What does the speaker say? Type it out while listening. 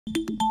Good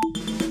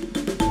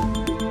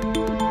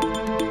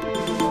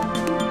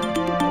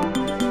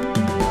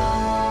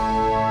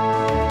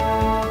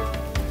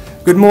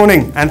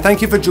morning, and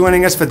thank you for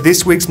joining us for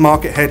this week's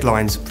market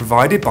headlines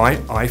provided by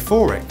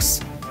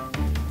iFOREX.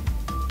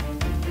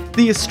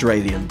 The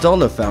Australian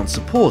dollar found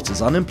support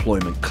as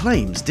unemployment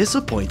claims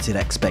disappointed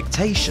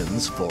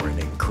expectations for an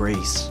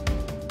increase.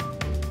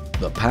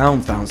 The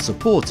pound found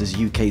support as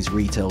UK's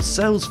retail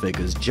sales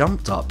figures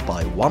jumped up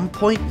by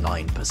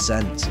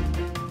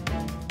 1.9%.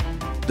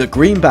 The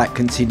greenback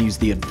continues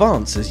the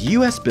advance as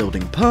US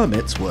building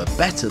permits were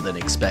better than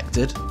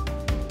expected.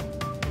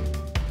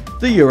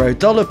 The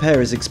euro-dollar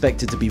pair is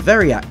expected to be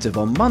very active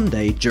on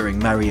Monday during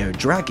Mario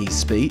Draghi's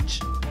speech.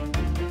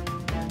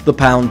 The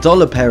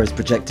pound-dollar pair is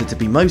projected to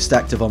be most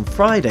active on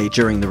Friday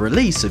during the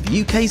release of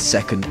UK's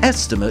second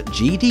estimate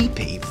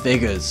GDP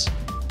figures.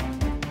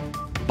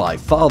 By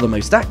far the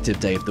most active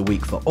day of the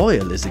week for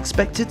oil is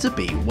expected to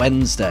be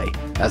Wednesday,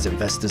 as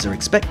investors are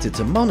expected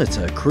to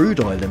monitor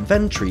crude oil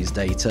inventories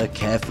data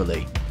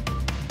carefully.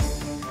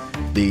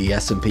 The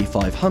S&P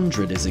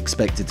 500 is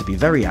expected to be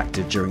very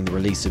active during the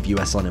release of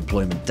US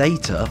unemployment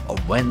data on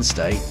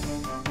Wednesday.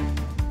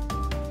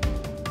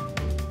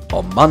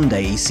 On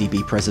Monday,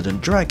 ECB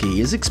President Draghi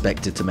is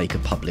expected to make a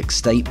public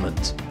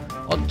statement.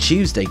 On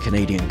Tuesday,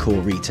 Canadian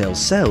core retail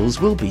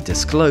sales will be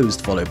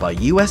disclosed, followed by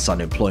US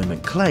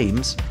unemployment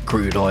claims,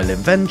 crude oil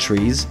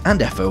inventories, and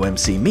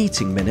FOMC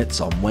meeting minutes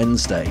on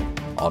Wednesday.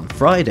 On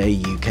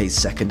Friday, UK's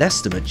second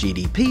estimate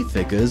GDP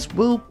figures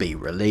will be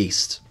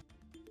released.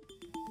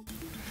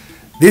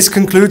 This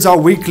concludes our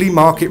weekly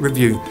market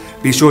review.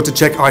 Be sure to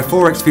check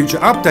iFOREX future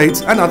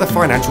updates and other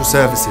financial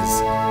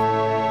services.